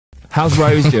How's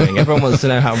Rose doing? Everyone wants to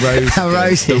know how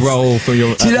Rose is. The role for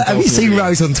your... Do you know, have you seen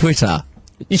Rose on Twitter?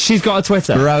 She's got a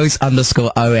Twitter.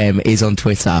 Rose_OM is on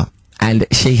Twitter. And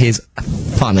she is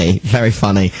funny, very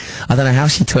funny. I don't know how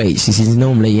she tweets. She's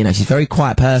normally, you know, she's a very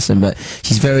quiet person, but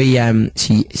she's very,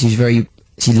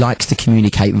 she likes to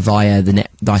communicate via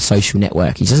the social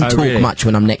network. She doesn't talk much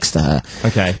when I'm next to her.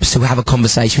 Okay. So we'll have a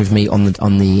conversation with me on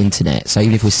the internet. So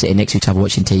even if we're sitting next to each other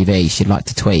watching TV, she'd like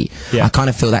to tweet. Yeah. I kind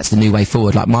of feel that's the new way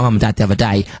forward. Like my mum and dad the other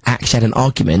day actually had an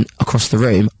argument across the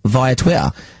room via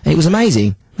Twitter. And it was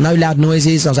amazing. No loud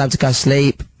noises. I was able to go to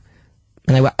sleep.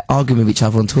 And they were arguing with each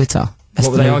other on Twitter.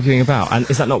 What were they arguing about? And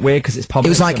is that not weird because it's public? It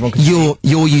was like, you're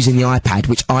using the iPad,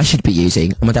 which I should be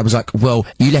using. And my dad was like, well,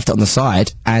 you left it on the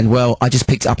side, and, well, I just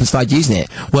picked it up and started using it.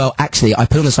 Well, actually, I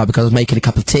put it on the side because I was making a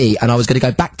cup of tea, and I was going to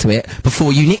go back to it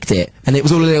before you nicked it. And it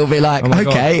was all a little bit like,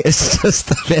 okay, it's just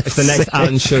a bit... It's the next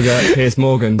Alan Sugar, Piers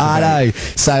Morgan. I know.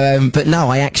 So, but no,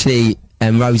 I actually...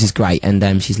 Rose is great,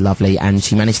 and she's lovely, and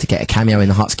she managed to get a cameo in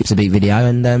the Heart Skips a Beat video,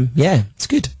 and yeah, it's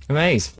good. Amazing.